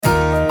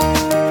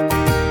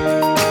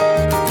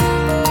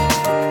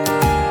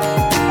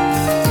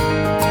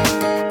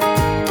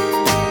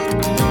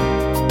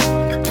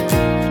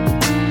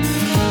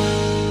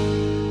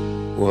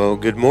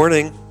Good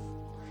morning.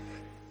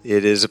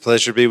 It is a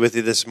pleasure to be with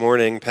you this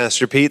morning.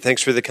 Pastor Pete,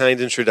 thanks for the kind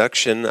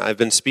introduction. I've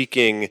been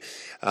speaking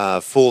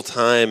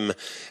full-time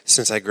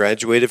since I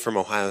graduated from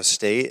Ohio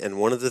State, and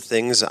one of the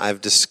things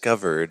I've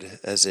discovered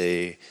as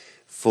a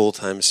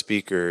full-time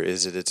speaker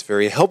is that it's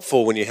very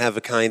helpful when you have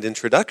a kind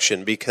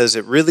introduction because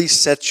it really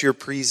sets your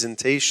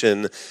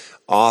presentation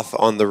off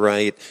on the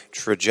right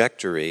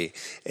trajectory.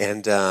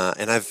 And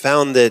I've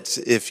found that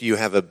if you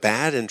have a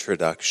bad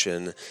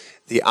introduction,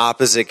 the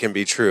opposite can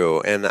be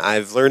true, and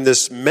I've learned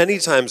this many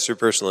times through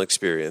personal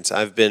experience.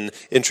 I've been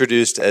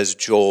introduced as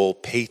Joel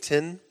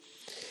Payton,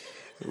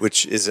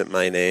 which isn't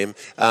my name.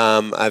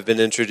 I've been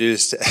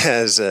introduced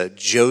as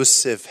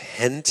Joseph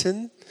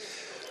Henton,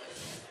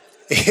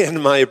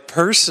 and my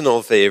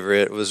personal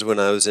favorite was when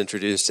I was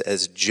introduced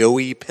as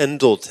Joey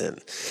Pendleton.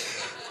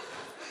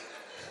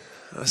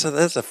 So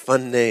that's a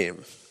fun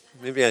name.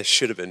 Maybe I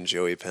should have been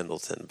Joey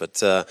Pendleton,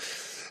 But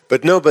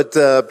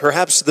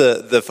perhaps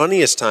the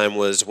funniest time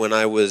was when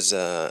I was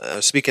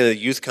speaking at a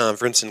youth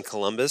conference in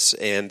Columbus,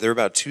 and there were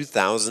about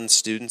 2,000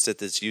 students at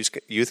this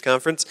youth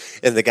conference,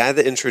 and the guy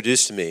that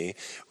introduced me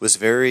was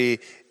very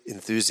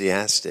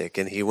enthusiastic,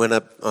 and he went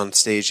up on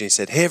stage and he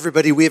said, "Hey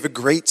everybody, we have a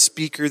great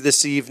speaker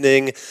this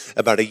evening.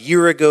 About a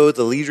year ago,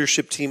 the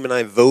leadership team and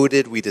I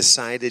voted. We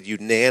decided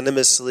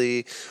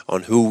unanimously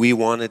on who we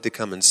wanted to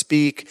come and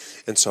speak,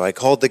 and so I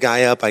called the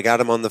guy up, I got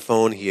him on the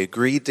phone, he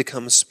agreed to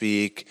come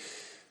speak.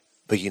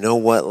 But you know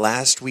what?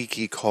 Last week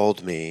he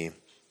called me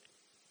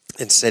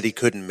and said he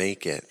couldn't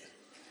make it."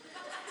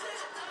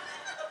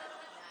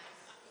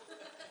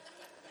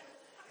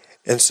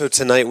 And so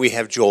tonight we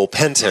have Joel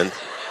Penton.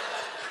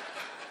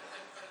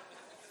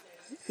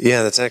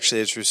 Yeah, that's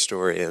actually a true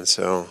story. And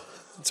so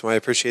that's why I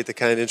appreciate the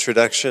kind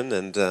introduction.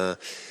 And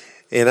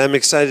I'm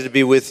excited to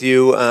be with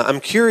you. I'm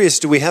curious,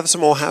 do we have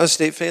some Ohio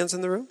State fans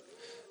in the room?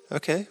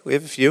 Okay, we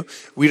have a few.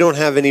 We don't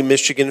have any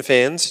Michigan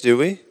fans, do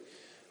we?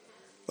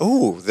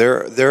 Oh,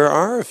 there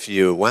are a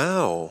few.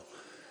 Wow.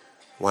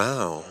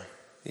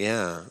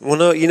 Yeah. Well,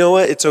 no, you know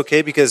what? It's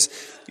okay because,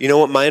 you know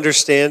what? My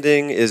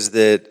understanding is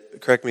that,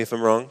 correct me if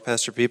I'm wrong,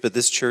 Pastor Pete, but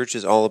this church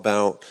is all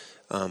about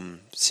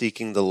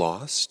seeking the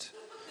lost.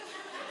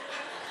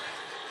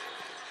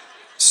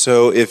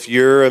 So if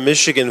you're a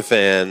Michigan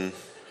fan,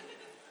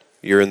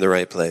 you're in the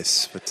right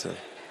place. But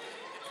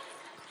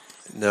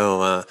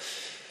no.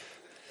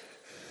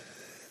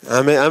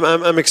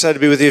 I'm excited to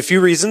be with you. A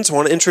few reasons. I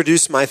want to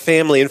introduce my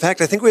family. In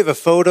fact, I think we have a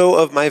photo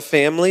of my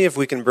family, if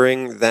we can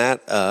bring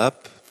that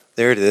up.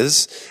 There it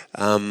is.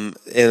 And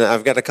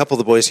I've got a couple of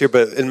the boys here,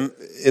 but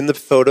in the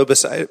photo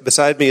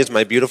beside me is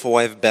my beautiful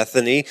wife,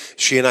 Bethany.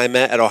 She and I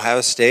met at Ohio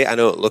State. I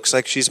know it looks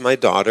like she's my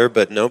daughter,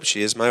 but nope,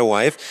 she is my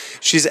wife.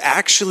 She's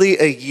actually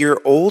a year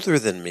older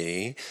than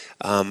me.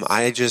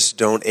 I just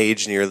don't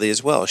age nearly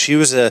as well. She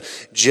was a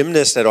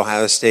gymnast at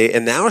Ohio State,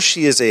 and now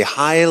she is a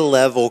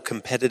high-level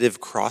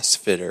competitive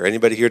CrossFitter.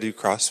 Anybody here do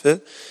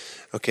CrossFit?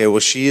 Okay, well,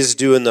 she is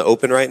doing the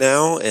Open right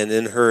now, and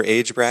in her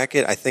age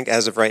bracket, I think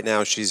as of right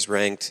now, she's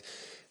ranked.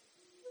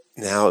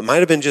 Now, it might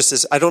have been just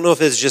this, I don't know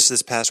if it's just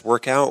this past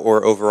workout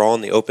or overall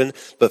in the Open,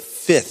 but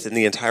 5th in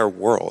the entire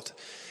world.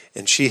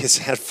 And she has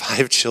had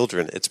 5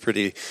 children. It's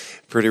pretty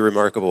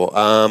remarkable.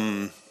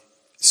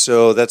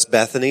 So that's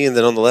Bethany, and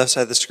then on the left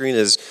side of the screen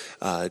is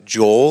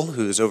Joel,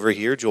 who's over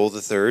here, Joel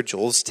the third.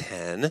 Joel's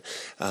 10.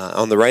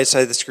 On the right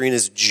side of the screen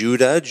is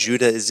Judah.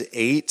 Judah is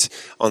 8.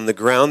 On the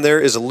ground there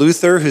is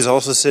Luther, who's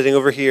also sitting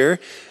over here.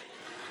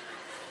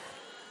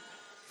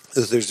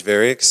 Luther's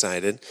very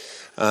excited.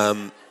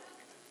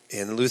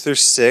 And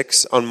Luther's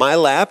 6. On my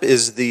lap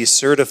is the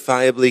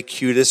certifiably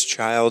cutest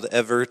child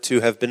ever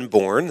to have been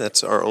born.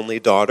 That's our only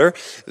daughter,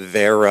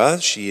 Vera.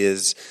 She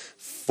is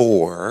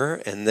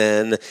 4. And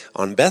then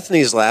on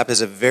Bethany's lap is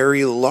a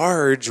very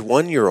large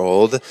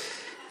 1-year-old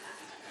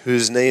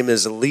whose name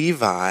is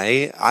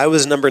Levi. I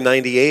was number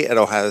 98 at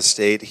Ohio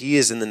State. He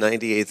is in the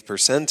 98th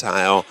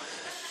percentile.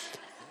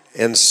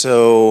 And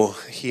so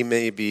he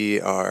may be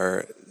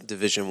our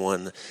Division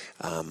I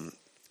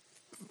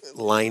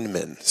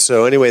lineman.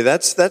 So anyway,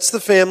 that's the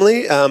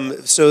family.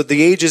 So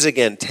the ages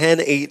again,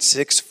 10, 8,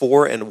 6,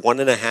 4, and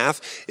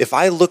 1.5. If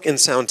I look and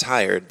sound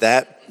tired,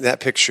 that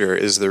picture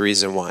is the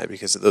reason why,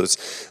 because of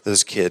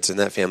those kids and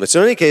that family.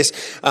 So in any case,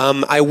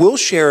 I will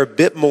share a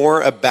bit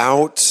more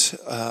about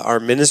our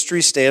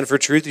ministry, Stand for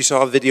Truth. You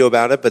saw a video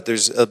about it, but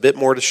there's a bit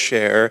more to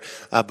share.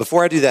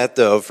 Before I do that,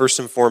 though, first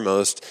and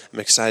foremost, I'm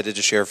excited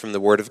to share from the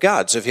Word of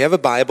God. So if you have a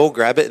Bible,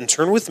 grab it and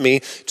turn with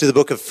me to the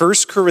book of 1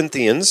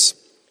 Corinthians.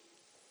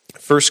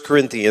 1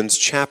 Corinthians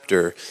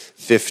chapter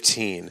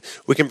 15.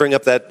 We can bring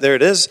up that, there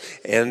it is.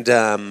 And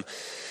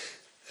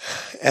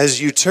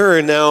as you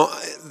turn, now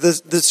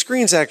the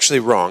screen's actually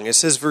wrong. It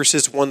says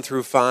verses 1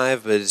 through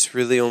 5, but it's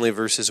really only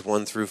verses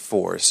 1 through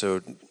 4.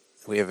 So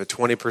We have a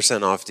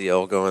 20% off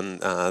deal going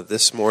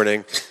this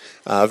morning,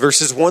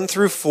 verses 1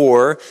 through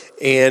 4.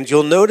 And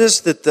you'll notice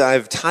that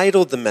I've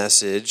titled the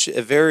message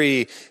a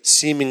very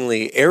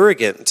seemingly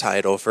arrogant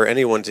title for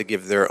anyone to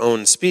give their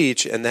own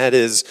speech, and that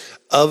is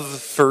Of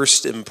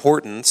First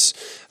Importance.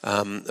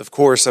 Of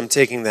course, I'm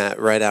taking that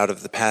right out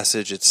of the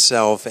passage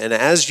itself. And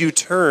as you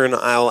turn,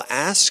 I'll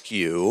ask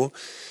you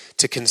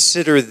to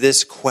consider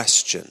this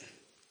question.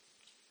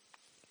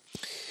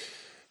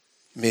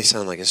 It may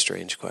sound like a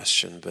strange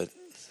question, but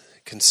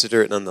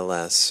consider it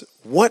nonetheless.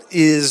 What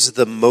is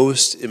the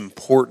most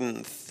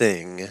important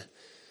thing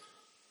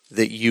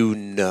that you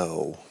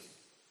know?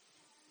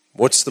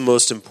 What's the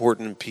most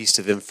important piece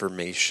of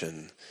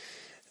information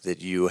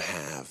that you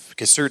have?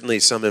 Because certainly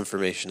some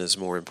information is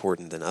more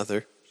important than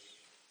other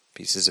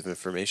pieces of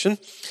information.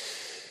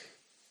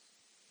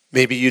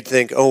 Maybe you'd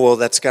think, oh, well,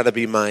 that's got to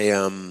be my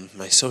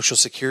my social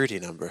security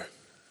number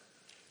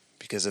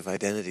because of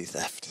identity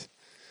theft.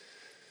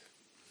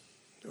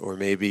 Or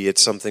maybe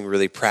it's something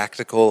really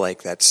practical,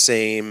 like that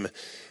same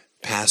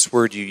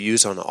password you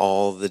use on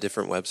all the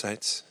different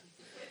websites.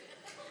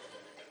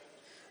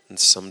 And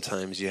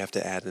sometimes you have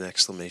to add an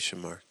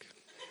exclamation mark.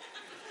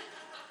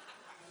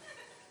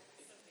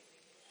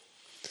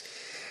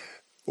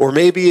 Or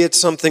maybe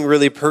it's something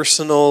really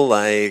personal,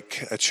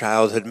 like a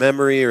childhood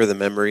memory or the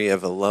memory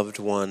of a loved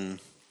one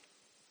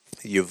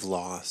you've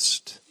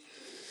lost.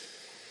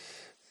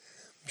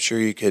 I'm sure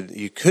you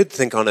could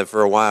think on it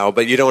for a while,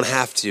 but you don't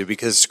have to,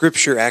 because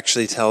Scripture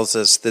actually tells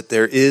us that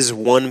there is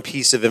one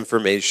piece of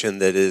information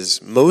that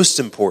is most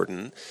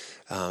important,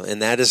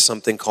 and that is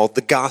something called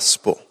the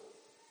gospel.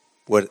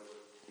 What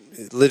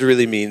it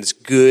literally means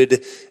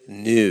good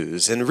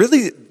news. And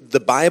really,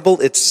 the Bible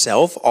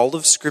itself, all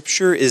of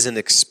Scripture, is an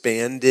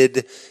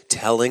expanded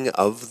telling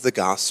of the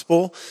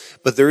gospel,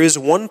 but there is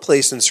one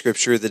place in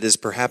Scripture that is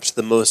perhaps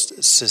the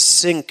most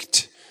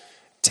succinct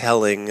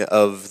telling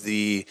of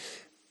the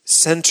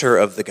center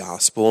of the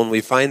gospel, and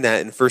we find that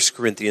in 1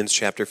 Corinthians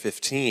chapter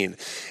 15.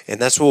 And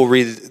that's what we'll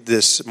read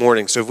this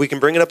morning. So if we can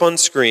bring it up on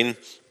screen,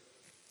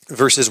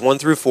 verses 1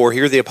 through 4.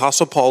 Here the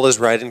Apostle Paul is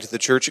writing to the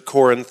church at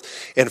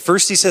Corinth, and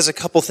first he says a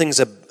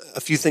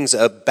few things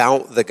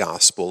about the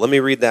gospel. Let me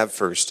read that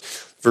first.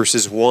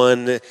 Verses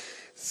 1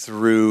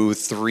 through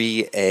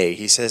 3a.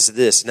 He says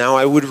this: "Now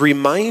I would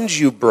remind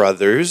you,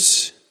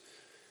 brothers,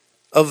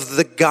 of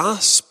the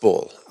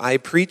gospel I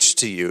preached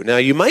to you." Now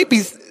you might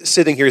be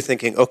sitting here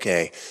thinking,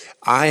 okay,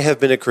 I have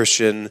been a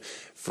Christian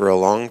for a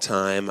long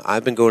time.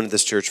 I've been going to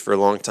this church for a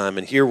long time,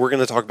 and here we're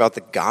going to talk about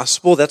the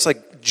gospel. That's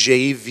like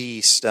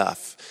JV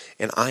stuff,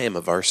 and I am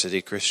a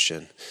varsity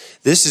Christian.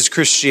 This is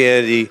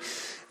Christianity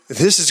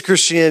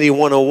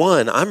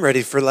 101. I'm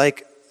ready for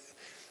like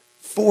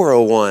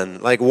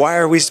 401. Like, why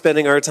are we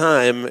spending our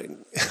time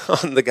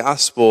on the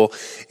gospel?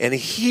 And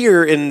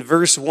here in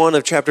verse 1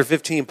 of chapter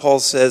 15, Paul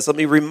says, let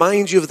me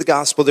remind you of the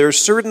gospel. There are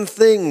certain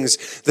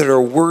things that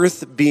are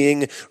worth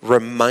being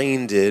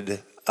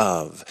reminded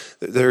of.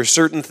 There are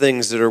certain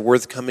things that are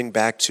worth coming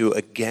back to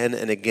again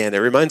and again. It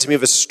reminds me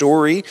of a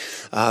story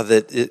I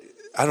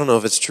don't know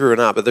if it's true or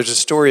not, but there's a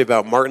story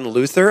about Martin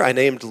Luther. I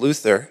named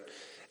Luther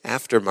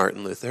after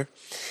Martin Luther.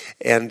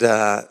 And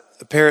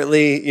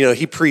apparently,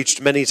 he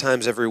preached many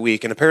times every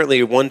week. And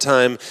apparently one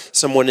time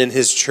someone in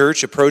his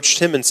church approached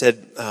him and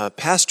said,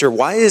 Pastor,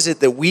 why is it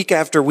that week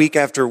after week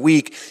after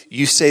week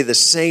you say the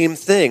same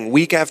thing?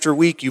 Week after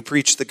week you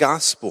preach the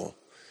gospel.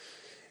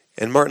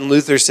 And Martin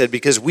Luther said,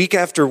 because week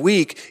after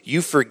week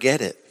you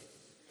forget it.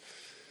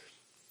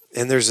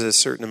 And there's a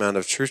certain amount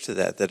of truth to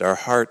that our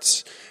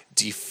hearts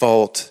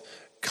default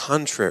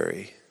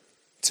contrary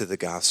to the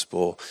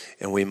gospel,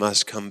 and we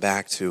must come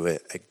back to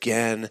it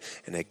again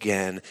and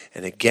again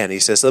and again. He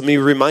says, let me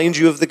remind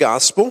you of the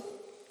gospel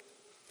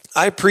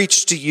I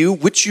preached to you,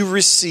 which you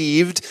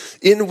received,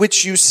 in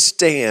which you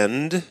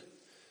stand.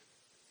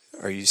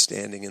 Are you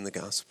standing in the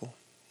gospel?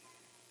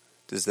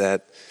 Does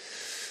that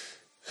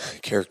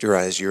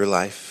characterize your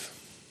life?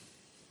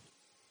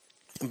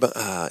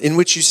 In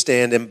which you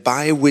stand and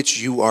by which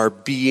you are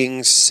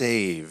being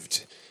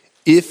saved,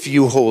 if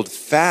you hold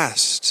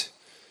fast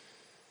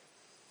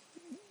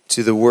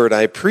to the word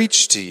I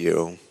preached to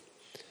you,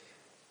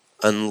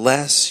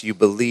 unless you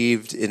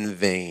believed in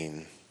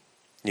vain.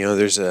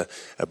 There's a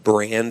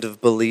brand of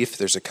belief,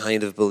 there's a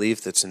kind of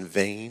belief that's in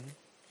vain,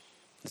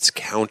 it's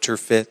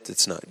counterfeit,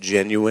 it's not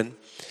genuine.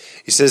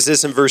 He says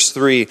this in verse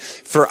 3,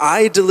 for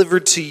I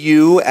delivered to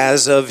you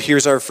as of,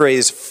 here's our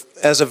phrase,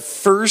 as of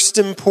first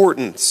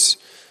importance,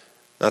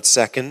 not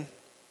second,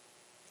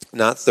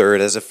 not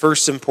third, as of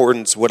first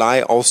importance, what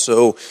I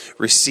also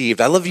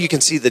received. I love you can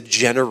see the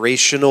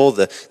generational,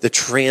 the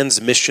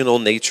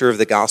transmissional nature of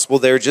the gospel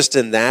there. Just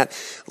in that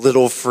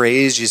little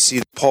phrase, you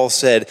see Paul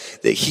said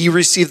that he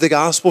received the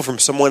gospel from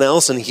someone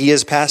else and he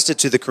has passed it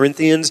to the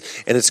Corinthians,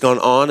 and it's gone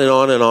on and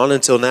on and on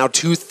until now,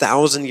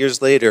 2,000 years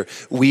later,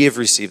 we have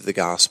received the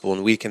gospel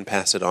and we can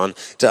pass it on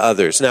to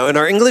others. Now, in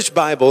our English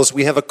Bibles,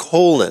 we have a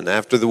colon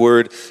after the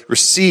word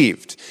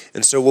received.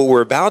 And so what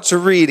we're about to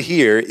read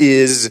here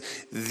is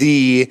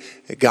the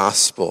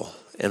gospel,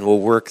 and we'll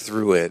work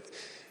through it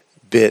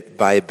bit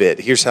by bit.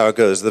 Here's how it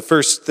goes. The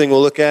first thing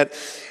we'll look at,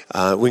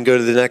 we can go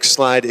to the next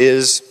slide,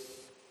 is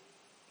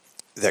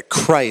that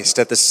Christ,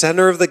 at the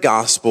center of the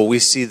gospel, we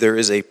see there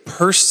is a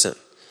person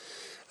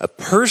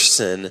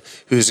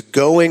who's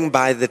going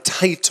by the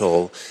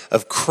title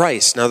of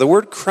Christ. Now, the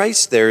word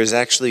Christ there is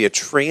actually a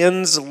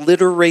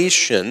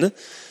transliteration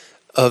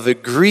of a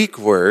Greek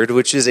word,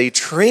 which is a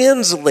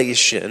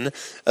translation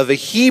of a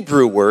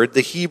Hebrew word, the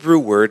Hebrew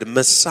word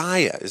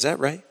Messiah. Is that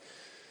right?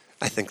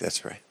 I think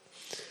that's right.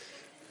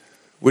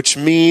 Which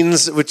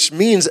means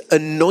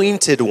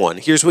anointed one.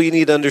 Here's what you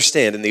need to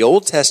understand. In the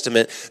Old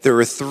Testament, there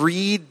were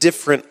 3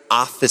 different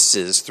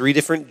offices, 3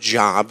 different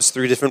jobs,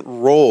 3 different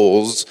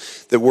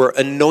roles that were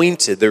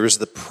anointed. There was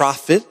the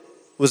prophet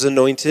was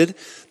anointed,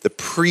 the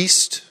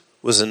priest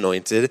was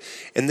anointed,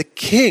 and the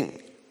king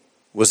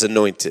was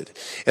anointed.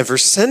 And for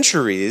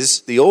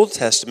centuries, the Old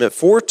Testament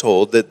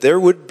foretold that there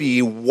would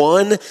be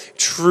one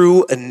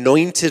true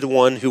anointed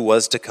one who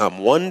was to come,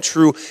 one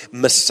true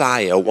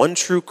Messiah, one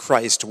true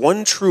Christ,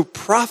 one true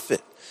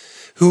prophet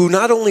who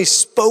not only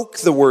spoke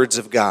the words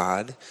of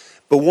God,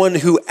 but one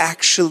who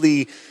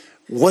actually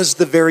was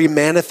the very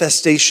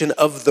manifestation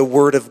of the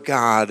word of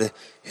God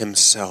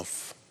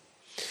himself.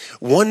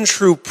 One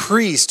true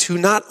priest who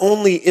not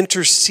only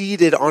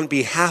interceded on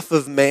behalf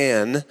of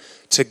man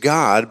to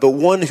God, but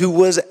one who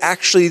was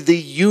actually the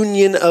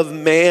union of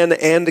man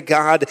and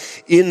God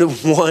in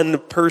one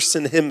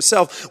person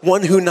himself.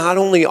 One who not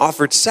only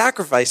offered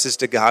sacrifices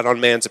to God on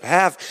man's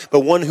behalf, but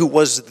one who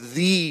was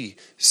the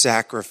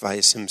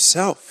sacrifice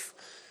himself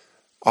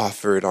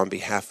offered on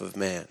behalf of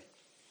man.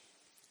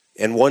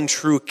 And one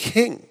true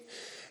king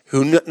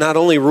who not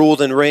only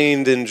ruled and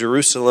reigned in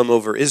Jerusalem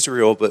over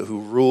Israel, but who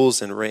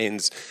rules and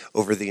reigns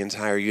over the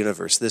entire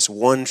universe. This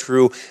one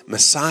true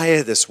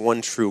Messiah, this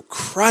one true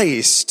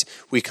Christ,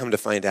 we come to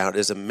find out,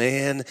 is a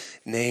man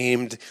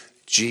named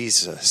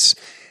Jesus.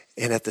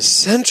 And at the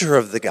center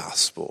of the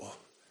gospel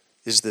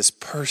is this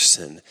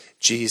person,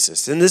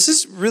 Jesus. And this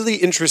is really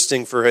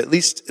interesting for at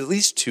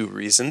least 2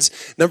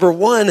 reasons. Number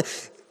one,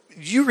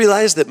 you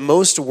realize that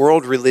most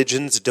world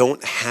religions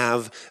don't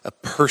have a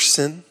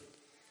person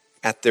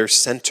at their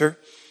center.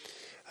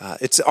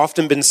 It's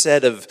often been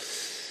said of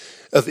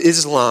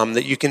Islam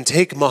that you can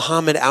take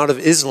Muhammad out of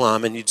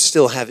Islam and you'd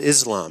still have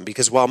Islam,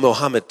 because while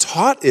Muhammad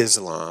taught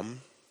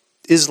Islam,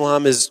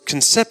 Islam is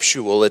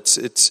conceptual.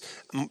 It's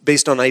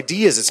based on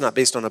ideas. It's not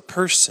based on a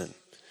person.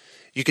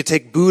 You could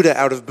take Buddha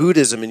out of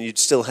Buddhism and you'd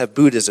still have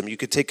Buddhism. You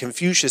could take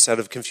Confucius out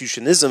of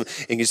Confucianism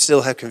and you'd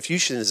still have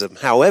Confucianism.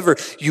 However,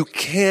 you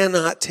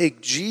cannot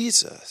take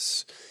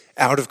Jesus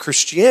out of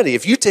Christianity.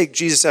 If you take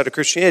Jesus out of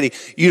Christianity,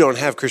 you don't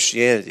have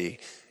Christianity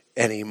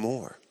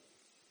anymore.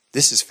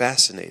 This is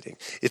fascinating.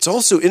 It's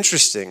also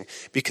interesting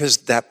because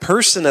that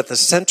person at the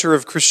center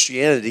of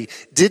Christianity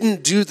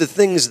didn't do the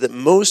things that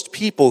most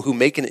people who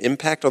make an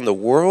impact on the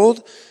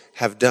world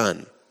have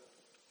done.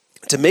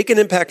 To make an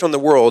impact on the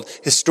world,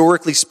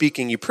 historically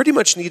speaking, you pretty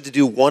much need to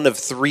do one of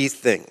 3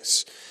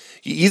 things.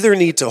 You either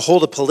need to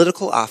hold a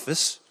political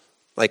office,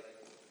 like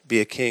be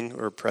a king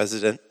or a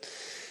president.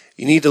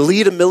 You need to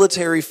lead a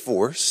military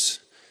force,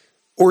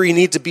 or you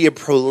need to be a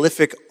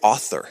prolific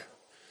author.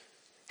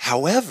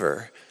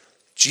 However,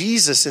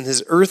 Jesus in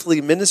his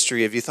earthly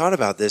ministry, have you thought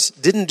about this,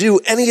 didn't do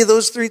any of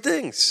those 3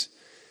 things.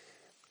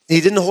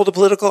 He didn't hold a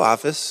political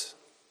office,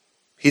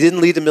 he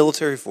didn't lead a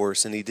military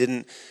force, and he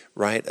didn't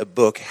write a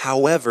book.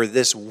 However,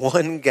 this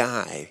one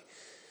guy,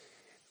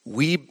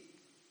 we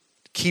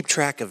keep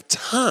track of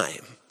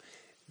time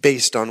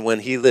based on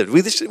when he lived.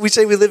 We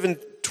say we live in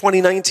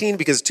 2019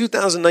 because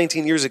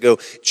 2019 years ago,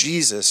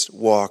 Jesus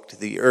walked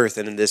the earth.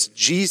 And in this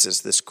Jesus,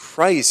 this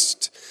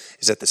Christ,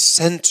 is at the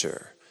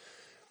center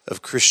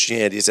of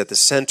Christianity, is at the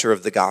center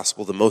of the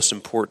gospel, the most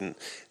important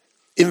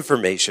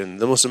information,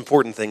 the most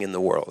important thing in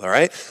the world, all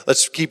right?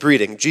 Let's keep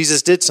reading.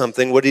 Jesus did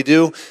something. What did he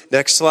do?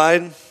 Next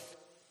slide.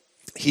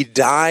 He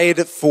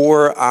died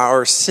for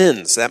our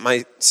sins. That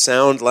might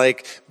sound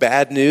like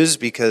bad news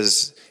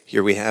because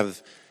here we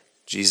have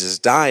Jesus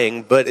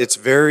dying, but it's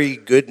very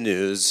good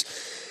news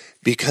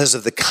because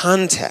of the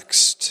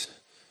context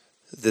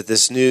that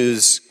this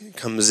news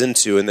comes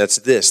into, and that's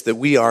this, that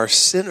we are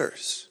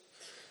sinners.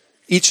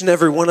 Each and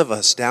every one of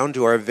us, down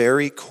to our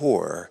very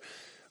core,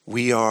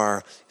 we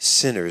are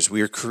sinners.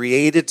 We are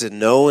created to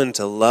know and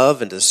to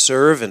love and to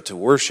serve and to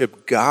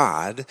worship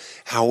God.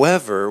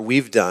 However,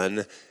 we've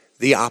done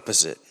the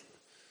opposite.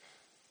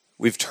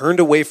 We've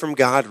turned away from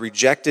God,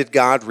 rejected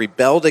God,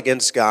 rebelled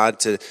against God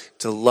to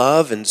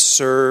love and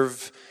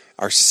serve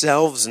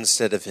ourselves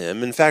instead of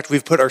him. In fact,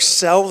 we've put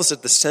ourselves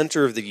at the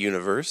center of the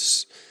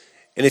universe.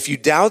 And if you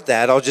doubt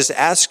that, I'll just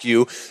ask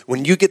you,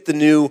 when you get the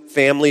new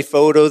family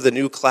photo, the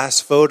new class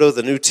photo,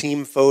 the new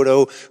team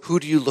photo, who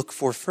do you look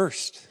for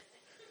first?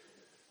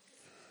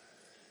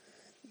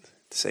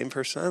 The same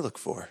person I look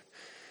for.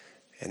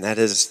 And that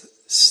is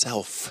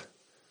self.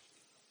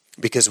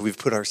 because we've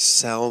put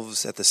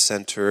ourselves at the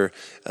center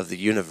of the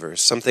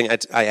universe. Something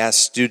I ask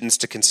students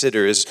to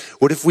consider is,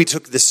 what if we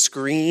took the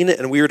screen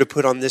and we were to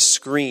put on this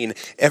screen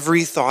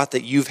every thought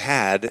that you've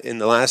had in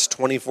the last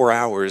 24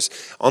 hours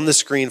on the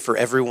screen for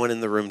everyone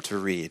in the room to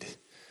read?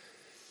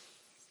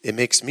 It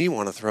makes me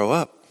want to throw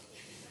up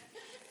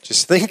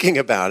just thinking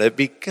about it,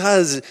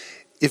 because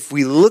if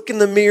we look in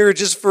the mirror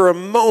just for a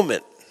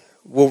moment,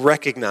 we'll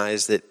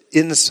recognize that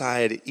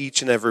inside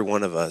each and every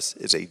one of us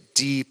is a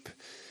deep,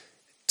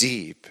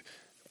 deep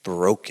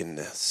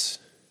brokenness,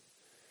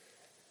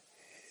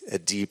 a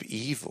deep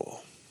evil,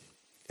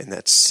 and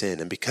that's sin.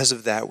 And because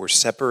of that, we're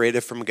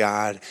separated from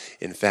God.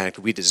 In fact,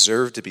 we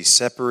deserve to be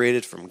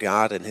separated from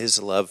God and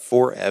his love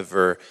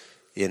forever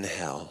in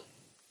hell.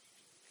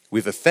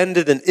 We've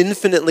offended an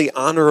infinitely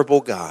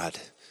honorable God,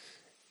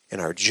 and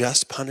our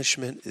just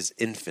punishment is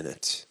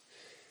infinite.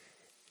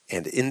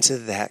 And into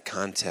that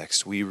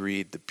context, we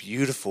read the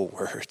beautiful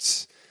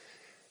words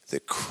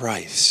that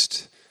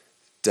Christ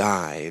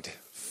died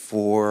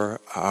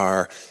for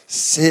our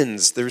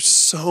sins. There's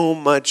so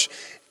much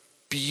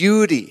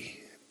beauty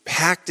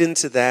packed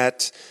into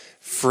that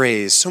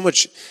phrase, so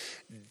much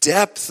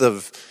depth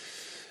of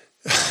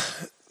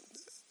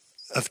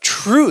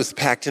truth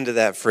packed into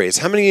that phrase.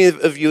 How many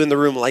of you in the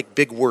room like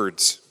big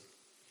words?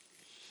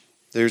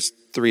 There's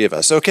 3 of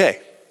us. Okay.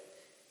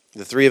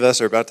 The 3 of us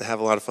are about to have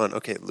a lot of fun.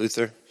 Okay,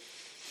 Luther.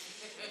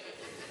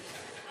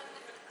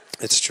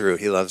 It's true.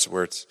 He loves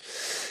words.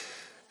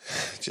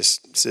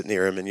 Just sit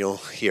near him and you'll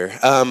hear.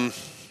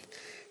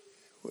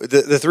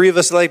 The 3 of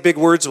us like big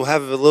words. We'll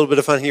have a little bit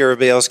of fun here.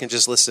 Everybody else can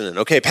just listen in.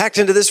 Okay, packed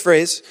into this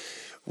phrase,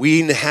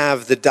 we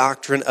have the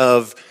doctrine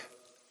of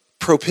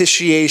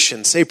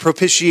propitiation. Say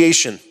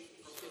propitiation.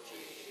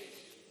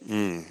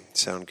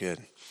 Sound good.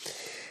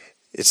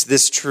 It's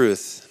this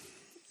truth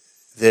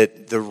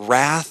that the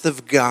wrath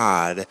of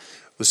God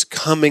was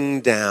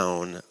coming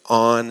down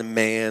on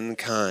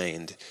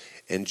mankind,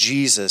 and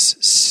Jesus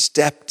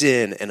stepped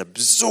in and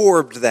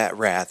absorbed that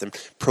wrath and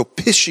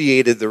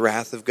propitiated the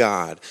wrath of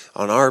God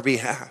on our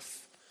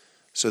behalf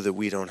so that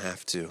we don't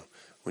have to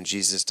when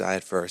Jesus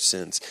died for our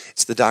sins.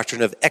 It's the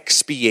doctrine of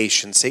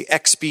expiation. Say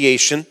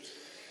expiation.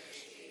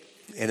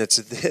 And it's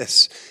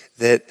this,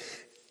 that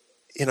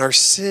in our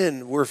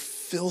sin, we're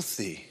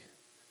filthy.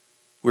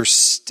 We're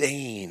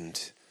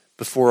stained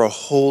before a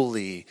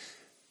holy,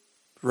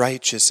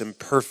 righteous, and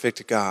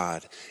perfect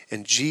God.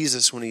 And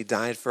Jesus, when he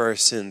died for our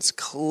sins,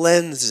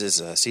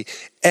 cleanses us. He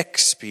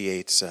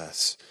expiates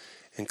us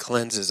and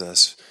cleanses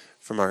us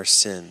from our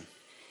sin.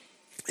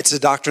 It's the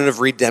doctrine of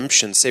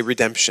redemption. Say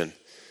redemption.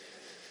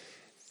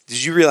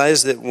 Did you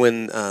realize that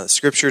when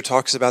Scripture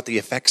talks about the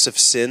effects of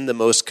sin, the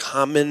most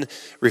common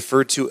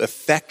referred to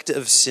effect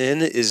of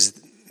sin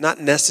is not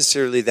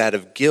necessarily that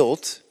of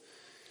guilt,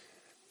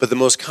 but the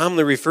most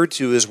commonly referred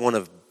to is one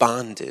of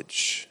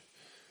bondage,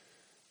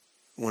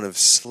 one of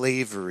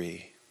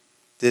slavery.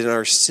 That in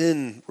our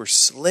sin, we're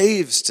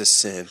slaves to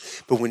sin.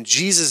 But when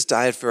Jesus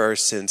died for our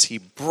sins, he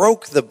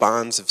broke the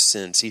bonds of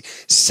sins. He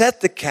set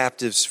the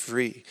captives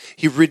free.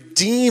 He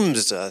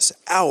redeems us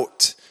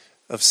out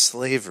of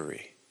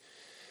slavery.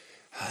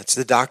 It's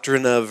the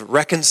doctrine of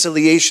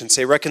reconciliation.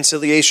 Say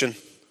reconciliation.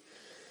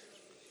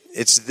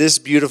 It's this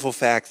beautiful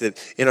fact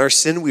that in our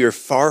sin we are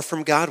far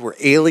from God. We're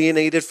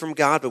alienated from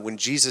God. But when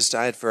Jesus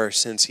died for our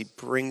sins, he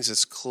brings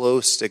us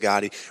close to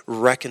God. He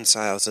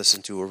reconciles us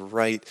into a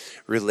right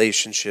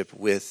relationship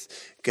with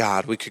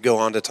God. We could go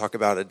on to talk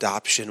about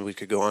adoption. We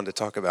could go on to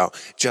talk about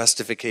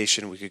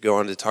justification. We could go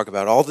on to talk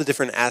about all the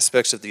different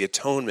aspects of the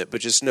atonement.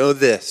 But just know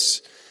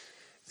this,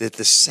 that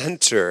the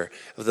center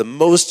of the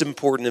most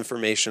important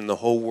information in the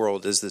whole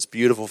world is this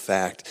beautiful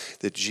fact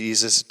that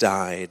Jesus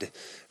died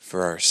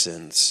for our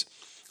sins.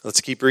 Let's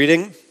keep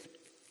reading.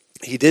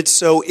 He did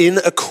so in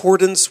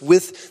accordance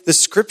with the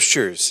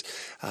Scriptures.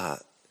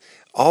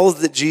 All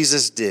that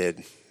Jesus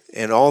did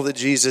and all that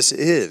Jesus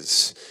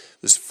is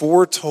was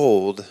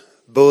foretold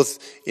both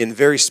in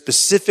very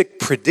specific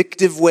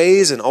predictive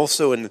ways and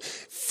also in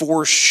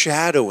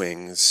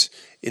foreshadowings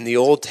in the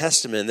Old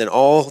Testament. And then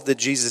all that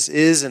Jesus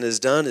is and has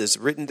done is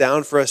written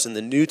down for us in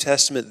the New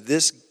Testament.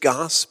 This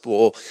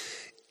gospel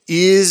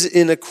is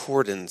in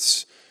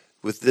accordance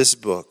with this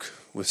book,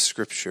 with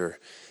Scripture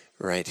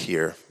right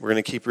here. We're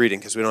going to keep reading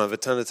because we don't have a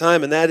ton of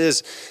time, and that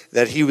is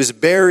that he was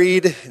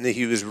buried and that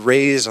he was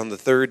raised on the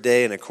 3rd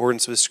day in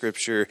accordance with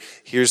Scripture.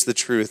 Here's the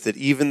truth, that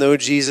even though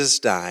Jesus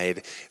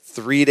died,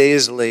 3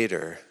 days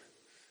later,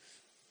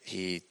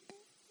 he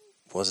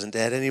wasn't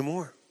dead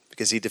anymore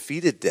because he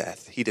defeated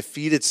death. He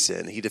defeated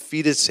sin. He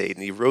defeated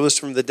Satan. He rose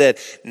from the dead.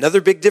 Another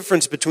big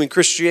difference between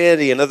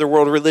Christianity and other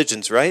world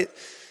religions, right?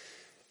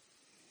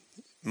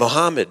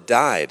 Muhammad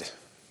died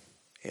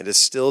and is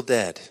still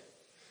dead.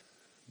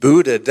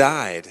 Buddha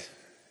died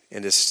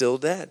and is still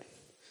dead.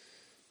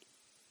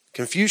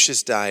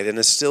 Confucius died and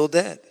is still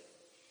dead.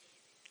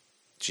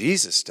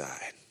 Jesus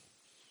died,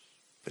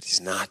 but he's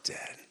not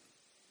dead.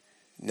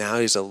 Now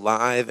he's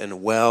alive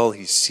and well.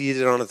 He's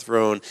seated on a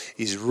throne.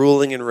 He's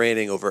ruling and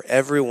reigning over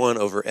everyone,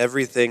 over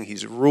everything.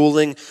 He's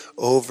ruling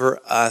over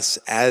us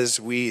as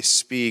we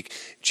speak.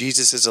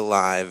 Jesus is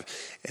alive,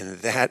 and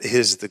that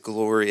is the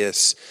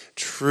glorious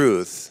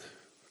truth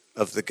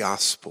of the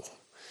gospel.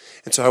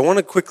 And so I want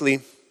to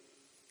quickly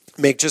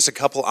make just a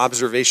couple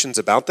observations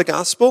about the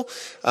gospel.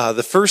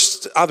 The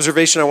first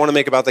observation I want to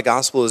make about the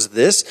gospel is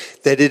this,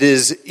 that it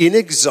is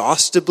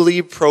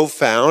inexhaustibly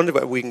profound.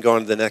 We can go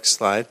on to the next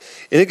slide.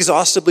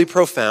 Inexhaustibly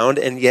profound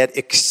and yet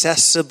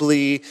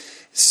accessibly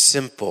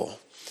simple.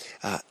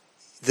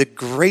 The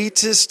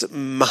greatest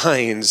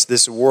minds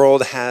this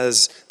world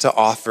has to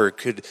offer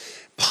could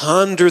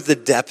ponder the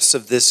depths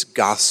of this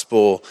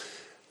gospel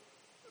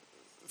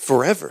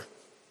forever.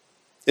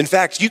 In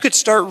fact, you could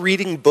start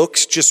reading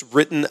books just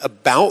written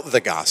about the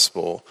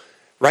gospel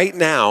right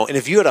now, and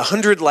if you had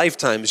 100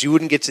 lifetimes, you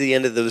wouldn't get to the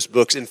end of those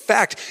books. In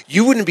fact,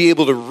 you wouldn't be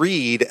able to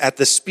read at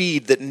the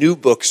speed that new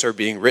books are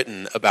being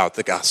written about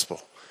the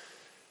gospel.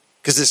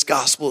 Because this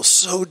gospel is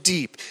so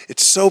deep,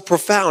 it's so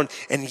profound,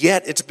 and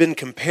yet it's been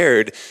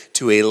compared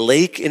to a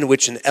lake in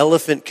which an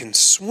elephant can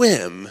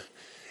swim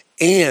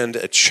and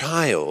a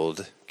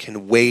child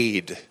can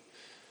wade.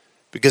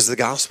 Because the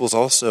gospel is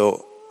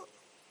also,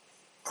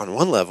 on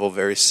one level,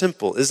 very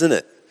simple, isn't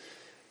it?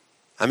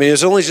 I mean,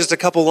 it's only just a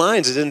couple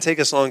lines. It didn't take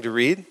us long to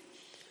read.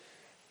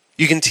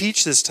 You can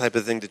teach this type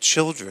of thing to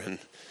children,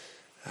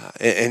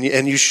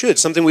 and you should.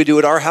 Something we do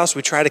at our house,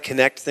 we try to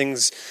connect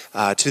things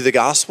to the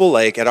gospel.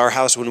 Like at our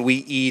house when we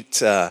eat,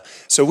 so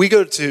we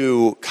go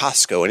to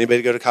Costco.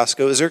 Anybody go to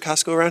Costco? Is there a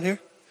Costco around here?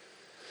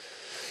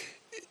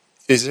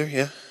 Is there?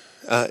 Yeah.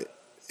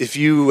 If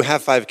you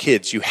have 5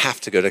 kids, you have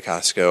to go to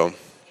Costco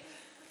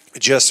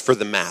just for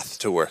the math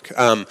to work.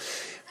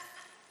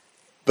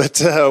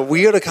 But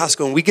we go to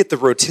Costco and we get the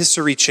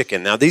rotisserie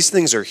chicken. Now, these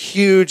things are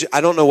huge.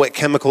 I don't know what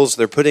chemicals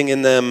they're putting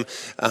in them.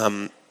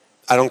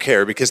 I don't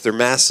care because they're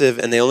massive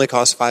and they only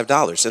cost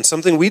 $5. And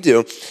something we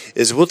do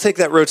is we'll take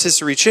that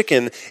rotisserie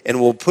chicken and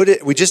we'll put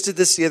it, we just did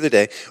this the other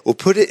day, we'll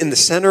put it in the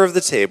center of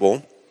the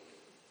table.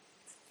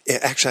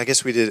 Actually, I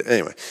guess we did,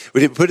 anyway.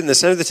 We did put it in the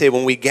center of the table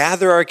and we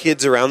gather our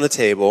kids around the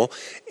table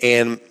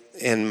and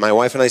my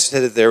wife and I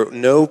said that there,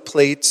 no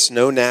plates,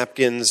 no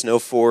napkins, no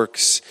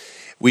forks.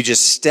 We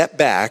just step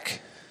back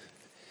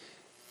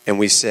and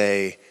we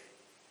say,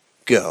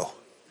 go.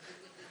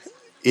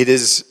 It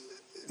is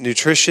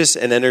nutritious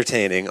and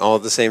entertaining all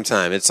at the same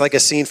time. It's like a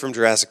scene from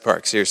Jurassic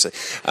Park, seriously.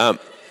 But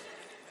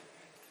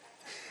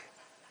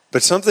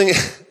something,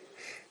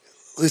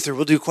 Luther,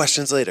 we'll do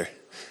questions later.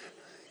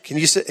 Can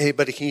you sit, hey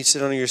buddy, can you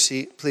sit on your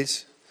seat,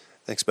 please?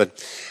 Thanks, bud.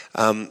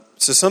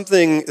 So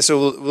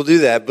we'll do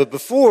that. But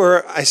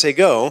before I say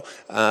go,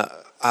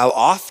 I'll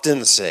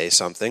often say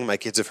something, my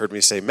kids have heard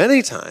me say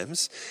many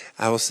times,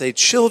 I will say,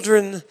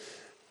 children,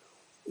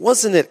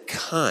 wasn't it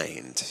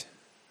kind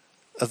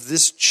of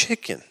this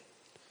chicken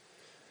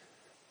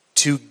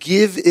to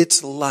give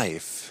its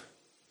life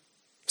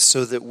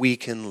so that we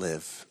can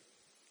live?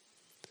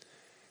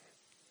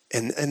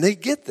 And they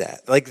get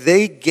that. Like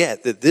they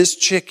get that this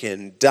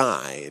chicken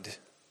died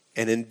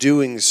and in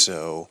doing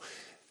so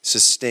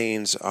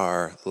sustains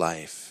our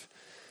life.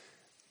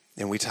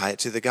 And we tie it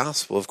to the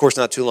gospel. Of course,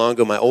 not too long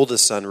ago, my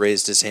oldest son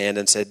raised his hand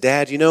and said,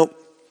 Dad, you know,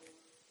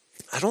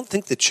 I don't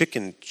think the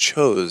chicken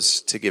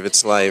chose to give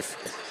its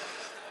life.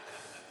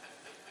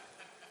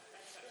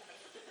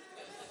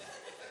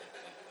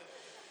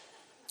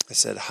 I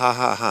said, ha,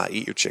 ha, ha,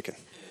 eat your chicken.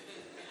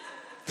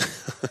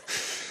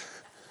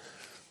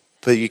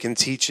 But you can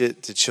teach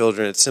it to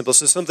children. It's simple.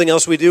 So something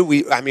else we do,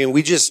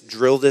 we just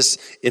drill this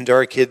into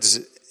our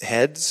kids'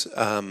 heads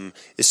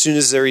as soon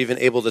as they're even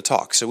able to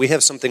talk. So we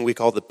have something we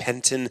call the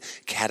Penton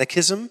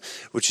Catechism,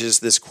 which is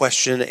this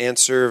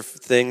question-answer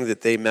thing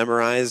that they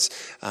memorize.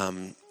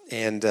 We'll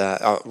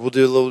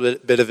do a little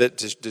bit of it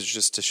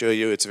just to show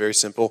you. It's very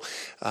simple.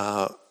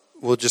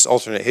 We'll just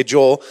alternate. Hey,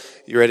 Joel,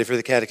 you ready for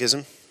the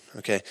catechism?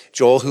 Okay.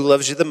 Joel, who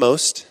loves you the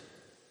most?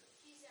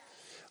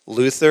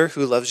 Luther,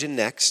 who loves you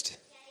next?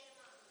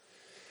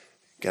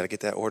 Got to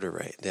get that order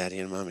right. Daddy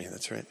and mommy,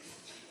 that's right.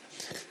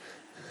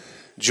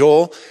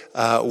 Joel,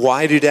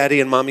 why do daddy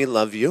and mommy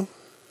love you?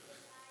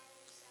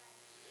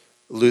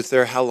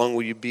 Luther, how long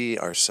will you be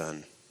our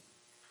son?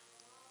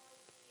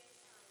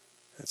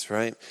 That's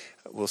right.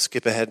 We'll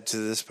skip ahead to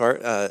this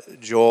part.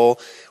 Joel,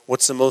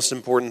 what's the most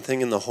important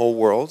thing in the whole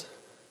world?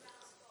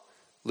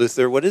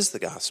 Luther, what is the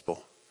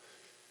gospel?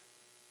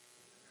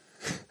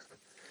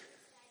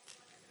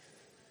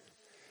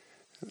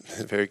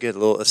 Very good. A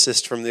little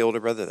assist from the older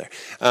brother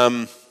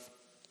there.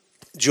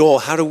 Joel,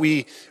 how do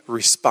we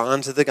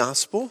respond to the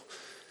gospel?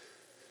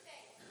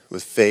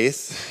 With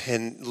faith.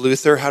 And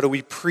Luther, how do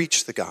we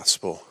preach the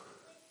gospel?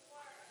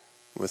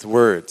 With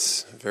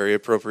words. Very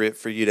appropriate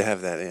for you to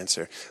have that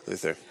answer,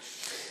 Luther.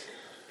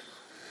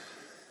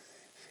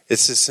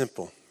 It's just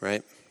simple,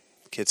 right?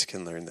 Kids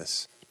can learn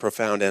this.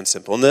 Profound and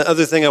simple. And the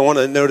other thing I want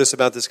to notice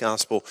about this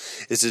gospel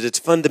is that it's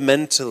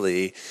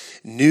fundamentally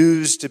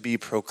news to be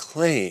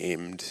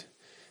proclaimed,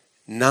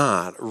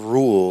 not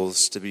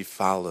rules to be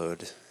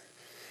followed.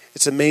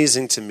 It's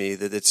amazing to me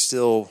that it's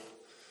still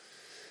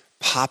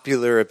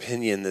popular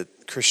opinion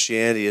that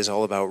Christianity is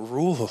all about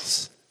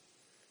rules.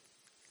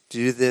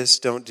 Do this,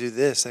 don't do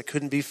this. That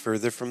couldn't be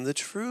further from the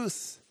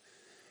truth.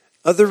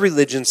 Other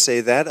religions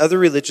say that. Other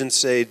religions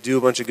say do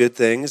a bunch of good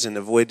things and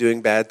avoid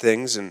doing bad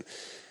things and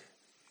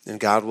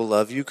God will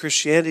love you.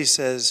 Christianity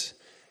says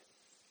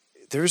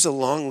there's a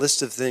long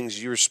list of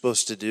things you were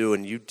supposed to do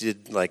and you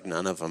did like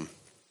none of them.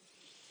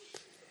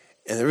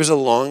 And there was a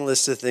long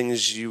list of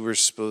things you were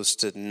supposed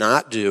to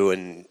not do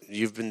and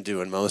you've been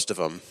doing most of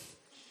them.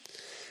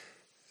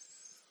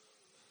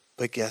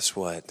 But guess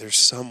what? There's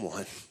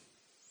someone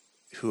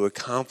who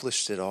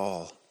accomplished it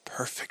all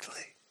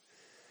perfectly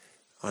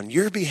on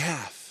your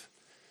behalf.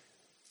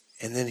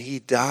 And then he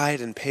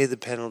died and paid the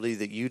penalty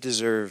that you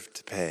deserved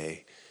to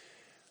pay.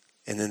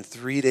 And then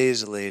 3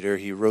 days later,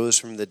 he rose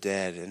from the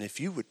dead. And if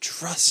you would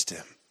trust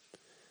him,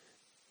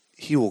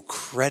 he will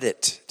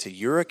credit to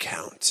your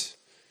account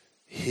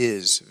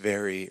his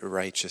very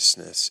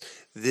righteousness.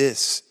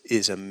 This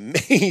is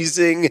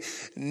amazing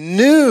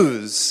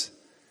news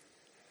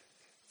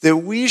that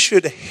we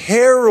should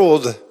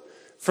herald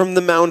from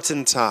the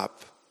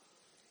mountaintop.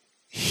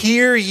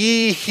 Hear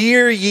ye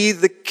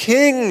the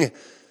King.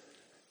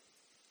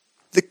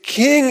 The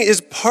King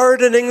is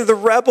pardoning the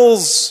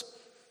rebels.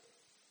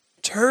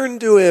 Turn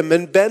to him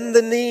and bend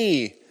the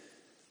knee.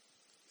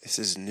 This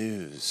is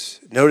news.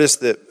 Notice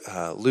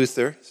that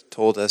Luther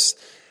told us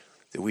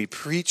that we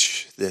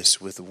preach this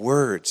with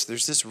words.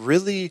 There's this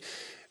really,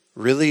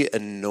 really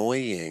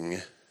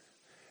annoying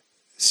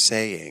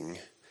saying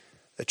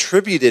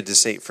attributed to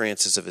St.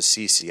 Francis of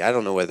Assisi. I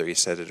don't know whether he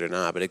said it or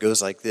not, but it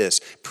goes like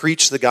this: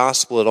 preach the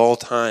gospel at all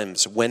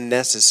times. When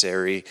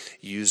necessary,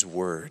 use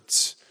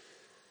words.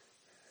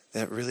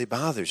 That really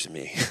bothers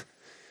me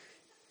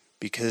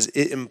because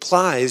it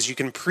implies you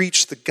can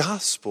preach the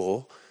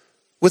gospel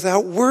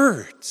without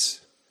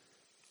words.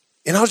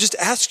 And I'll just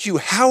ask you,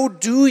 how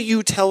do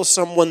you tell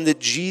someone that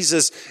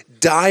Jesus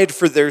died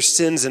for their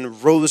sins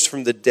and rose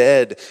from the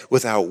dead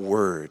without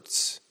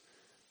words?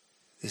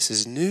 This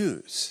is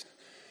news.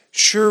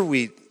 Sure,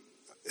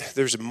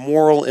 there's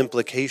moral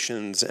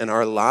implications and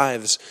our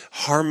lives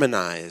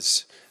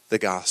harmonize the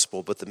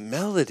gospel, but the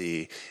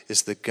melody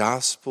is the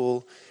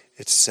gospel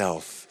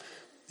itself.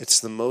 It's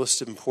the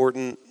most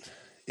important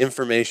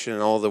information in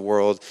all the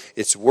world.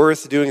 It's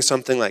worth doing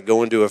something like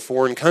going to a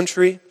foreign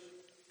country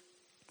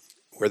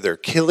where they're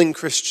killing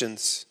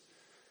Christians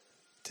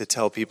to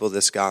tell people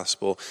this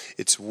gospel.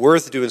 It's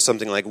worth doing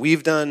something like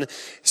we've done,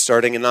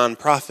 starting a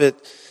nonprofit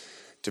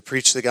to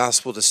preach the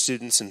gospel to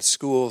students in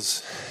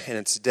schools. And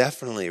it's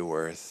definitely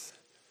worth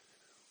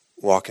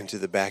walking to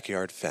the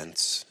backyard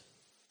fence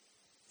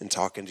and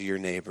talking to your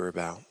neighbor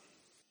about.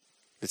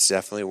 It's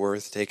definitely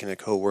worth taking a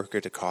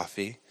coworker to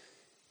coffee,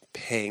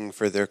 paying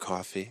for their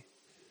coffee,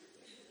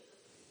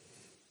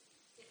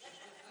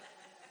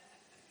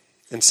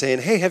 and saying,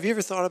 hey, have you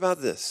ever thought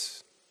about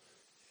this?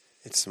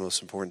 It's the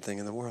most important thing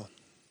in the world.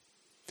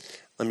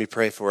 Let me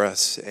pray for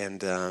us, and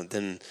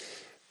then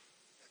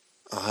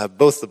I'll have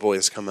both the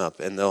boys come up,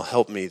 and they'll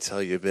help me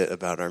tell you a bit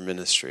about our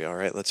ministry. All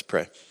right, let's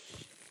pray.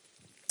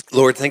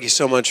 Lord, thank you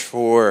so much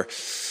for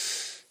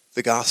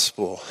the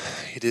gospel.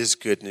 It is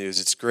good news.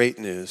 It's great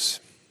news.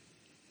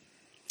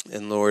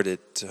 And Lord,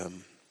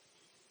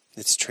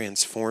 it's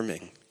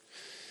transforming.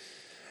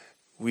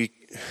 We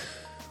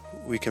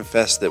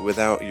confess that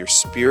without your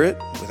Spirit,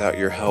 without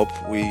your help,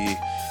 we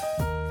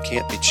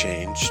can't be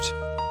changed.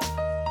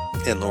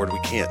 And Lord, we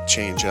can't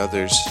change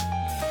others.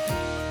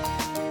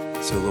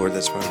 So Lord,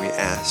 that's why we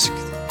ask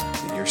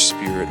that your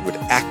Spirit would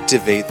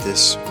activate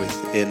this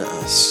within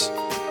us,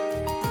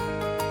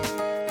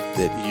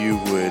 that you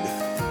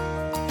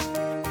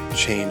would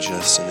change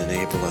us and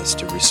enable us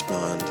to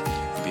respond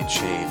and be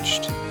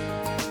changed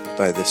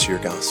by this your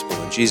gospel.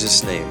 In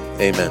Jesus' name,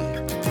 amen.